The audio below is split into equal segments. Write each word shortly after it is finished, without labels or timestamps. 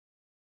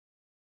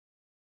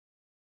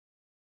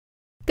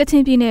ကချ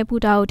င်ပြည်နယ်ပူ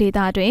တာအိုဒေသ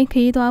အတွင်းခ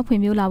ရီးသွားဖွံ့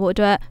ဖြိုးလာဖို့အ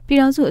တွက်ပြည်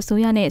ထောင်စုအ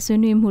စိုးရနဲ့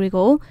ဆွေးနွေးမှုတွေ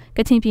ကိုက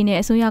ချင်ပြည်နယ်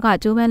အစိုးရက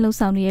ကြိုးပမ်းလှုပ်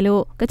ဆောင်နေရ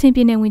လို့ကချင်ပြ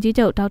ည်နယ်ဝန်ကြီး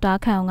ချုပ်ဒေါက်တာ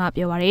ခန့်အောင်က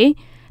ပြောပါရယ်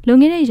လွန်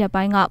ခဲ့တဲ့ရက်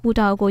ပိုင်းကပူ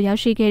တာအိုကိုရောက်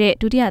ရှိခဲ့တဲ့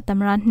ဒုတိယသမ္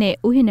မတနှစ်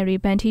ဦးဟင်နရီ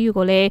ဗန်ထီယူ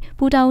ကိုလည်း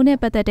ပူတာအိုနဲ့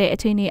ပတ်သက်တဲ့အ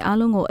ခြေအနေအား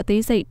လုံးကိုအ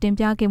သေးစိတ်တင်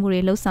ပြခဲ့မှု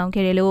တွေလှုပ်ဆောင်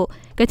ခဲ့တယ်လို့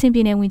ကချင်ပြ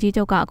ည်နယ်ဝန်ကြီး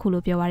ချုပ်ကအခု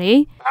လိုပြောပါရယ်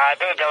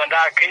တို့သမ္မတ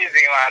ခရီးစ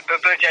ဉ်မှာတူ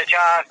တူချာ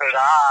ချာဆို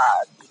တာ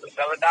သ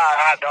မ္မတ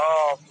ကတော့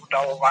ပူတာ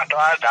အိုမှာ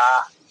တော့တာ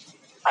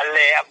အ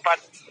လေအပတ်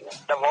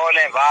တဘော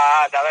နဲ့ပါ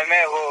ဒါပေ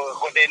မဲ့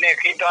ဟိုဒီနေ့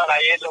ခီးတော့လာ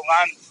ရေးလုပ်င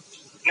န်း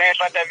နဲ့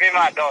ပတ်သက်ပြီး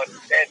မှတော့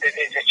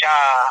ဒီချာ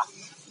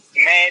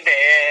မဲ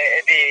တဲ့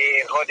ဒီ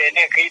ဟိုဒီ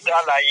နေ့ခီး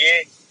တော့လာ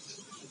ရေး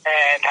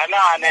ဌာန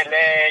နဲ့လ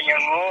ည်းည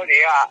ငိုးတွေ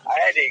က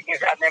အဲ့ဒီကိ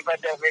စ္စနဲ့ပတ်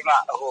သက်ပြီးမှ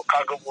ဟိုကာ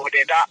ကူဘူ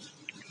ဒေတာ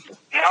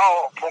နော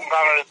က်ဖုန်ကာ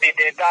စီ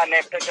ဒေတာ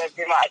နဲ့ပတ်သက်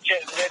ပြီးမှအချ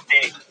က်လက်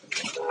တွေ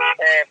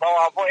ဘော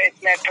ဝပွဲ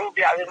နဲ့ထုတ်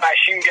ပြပြီးမှ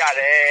ရှင်းပြ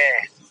တ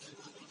ယ်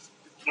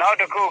နောက်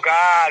တစ်ခုက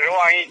ရော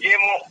ဟိကျေး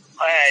မှု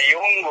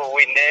ယုံကိုဝ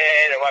င်တယ်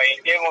ရောဟိ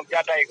ကျေးမှုပြ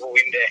တိုက်ကိုဝ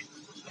င်တယ်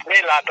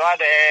လေ့လာတော့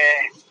တယ်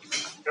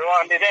ရော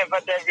ဟိတဲ့ပ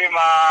တ်သက်ပြီး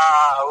မှ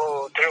ဟို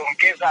သူ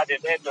ကိစ္စ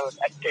တွေတော့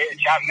အ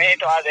ချာမဲ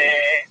တော့တယ်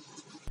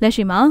လက်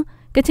ရှိမှာ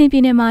ကချင်ပြ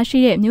ည်နယ်မှာရှိ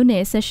တဲ့မြို့န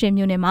ယ်18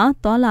မြို့နယ်မှာ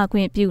သွာလာခွ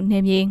င့်ပြုန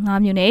ယ်မြေ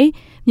9မြို့နယ်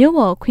မြို့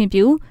ပေါ်ခွင့်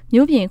ပြု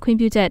မြို့ပြင်ခွင့်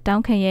ပြုချက်တော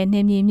င်းခံရန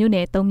ယ်မြေမြို့န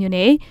ယ်3မြို့န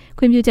ယ်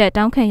ခွင့်ပြုချက်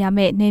တောင်းခံရမ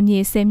ယ့်နယ်မြေ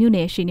10မြို့န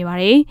ယ်ရှိနေပါ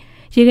တယ်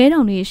။ရေခဲတော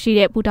င်တွေရှိ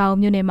တဲ့ပူတာအို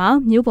မြို့နယ်မှာ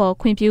မြို့ပေါ်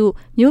ခွင့်ပြု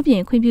မြို့ပြ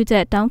င်ခွင့်ပြုချ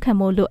က်တောင်းခံ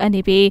မှုလိုအပ်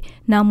နေပြီး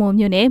နောင်မွန်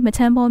မြို့နယ်မချ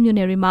မ်းဘောမြို့န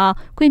ယ်တွေမှာ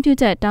ခွင့်ပြု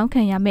ချက်တောင်း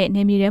ခံရမယ့်န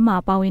ယ်မြေတွေမှာ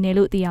ပါဝင်တယ်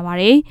လို့သိရပါ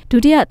တယ်။ဒု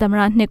တိယသမ္မ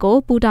တနှစ်ကို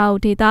ပူတာအို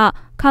ဒေသ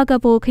ခါက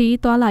ပိုခီး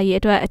သွားလာရေး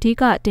အတွက်အထူး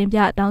ကတင်ပြ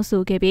တောင်း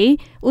ဆိုခဲ့ပြီး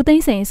ဦးသိ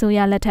န်းစိန်အစိုးရ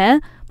လက်ထက်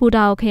ပူ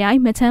တာအိုခရိုင်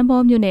မချမ်း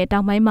ဘောမြို့နယ်တော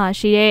င်ပိုင်းမှာ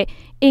ရှိတဲ့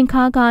အင်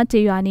ခါကား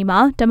ကျေးရွာနီမှာ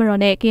တမ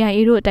တော်နဲ့ KIA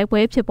တို့တိုက်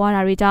ပွဲဖြစ်ပွား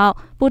တာတွေကြောင့်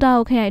ပူတာ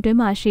အိုခရိုင်အတွင်း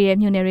မှာရှိတဲ့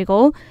မြို့နယ်တွေ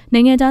ကို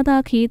နိုင်ငံ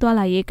သားခီးသွား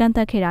လာရေးကန့်သ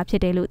တ်ခဲ့တာဖြ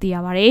စ်တယ်လို့သိရ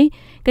ပါတယ်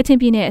။ကချင်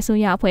ပြည်နယ်အ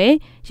စိုးရအဖွဲ့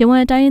ရဝ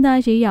န်တိုင်းရင်းသား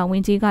ရေးရာဝ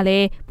န်ကြီးကလ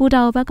ည်းပူတာ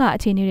အိုဘက်ကအ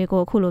ခြေအနေတွေ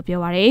ကိုအခုလိုပြော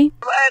ပါရယ်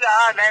။အဲ့ဒါ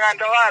နိုင်ငံ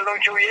တော်ကလုံ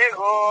ခြုံရေး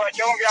ကိုအ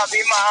ကျုံးပြ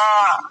ပြီးမှ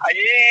အ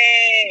ရ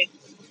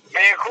င်ဘ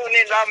ယ်ခုနှ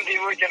စ်လမ်းဒီ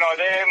ကိုကျွန်တော်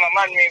လည်းမ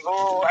မှတ်မိ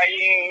ဘူးအရ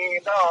င်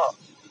တော့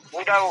ပူ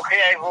တာအိုခ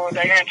ရိုင်ကို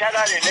နိုင်ငံခြား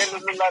သားတွေလည်း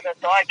လူလာ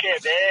တော့ခဲ့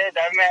တယ်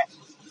ဒါပေမဲ့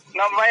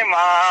နောက်ပိုင်း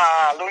မှာ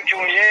လုံ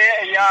ခြုံရေး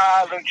အရာ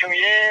လုံခြုံ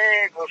ရေး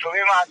ကိုဆို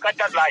ပြီးမှကတ်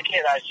တက်လာ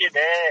ခဲ့တာရှိတ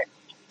ယ်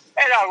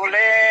အဲ့ဒါကိုလ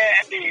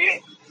ည်းဒီ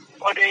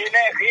ဟိုဒီ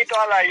နေ့ခီး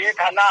တော်လာရေး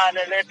ဌာန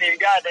နဲ့လည်းတင်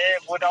ပြတယ်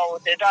ပူတာအို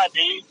ဒေတာ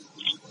ဒီ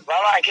ဘာ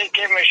မှအခက်အ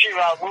ခဲမရှိ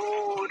ပါ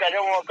ဘူးဒါ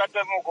ကြောင့်ကတ်တ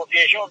က်မှုကို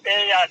ပြေလျှော့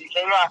ပေးရတယ်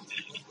ဆိုတော့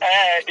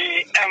ဒီ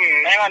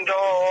နိုင်ငံ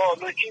တော်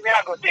လူကြီး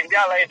များကိုတင်ပြ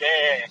လိုက်တ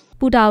ယ်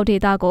ပူတာအိုဒေ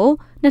တာကို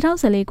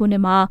2014ခုနှ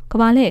စ်မှာက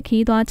မ္ဘာလှည့်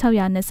ခီးသွား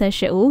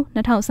628ဦး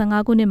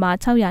2015ခုနှစ်မှာ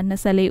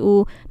624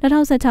ဦး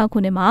2016ခု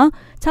နှစ်မှာ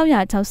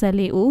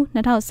664ဦး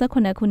2018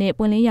ခုနှစ်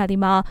ပွင့်လင်းရာသီ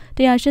မှာ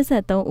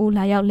183ဦး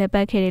လာရောက်လည်ပ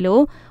တ်ခဲ့တယ်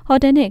လို့ဟို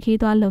တယ်နဲ့ခီး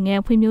သွားလုပ်င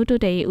န်းဖွံ့ဖြိုး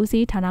တိုးတက်ရေးဦး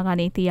စီးဌာနက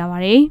နေသိရပါ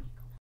ဗျ။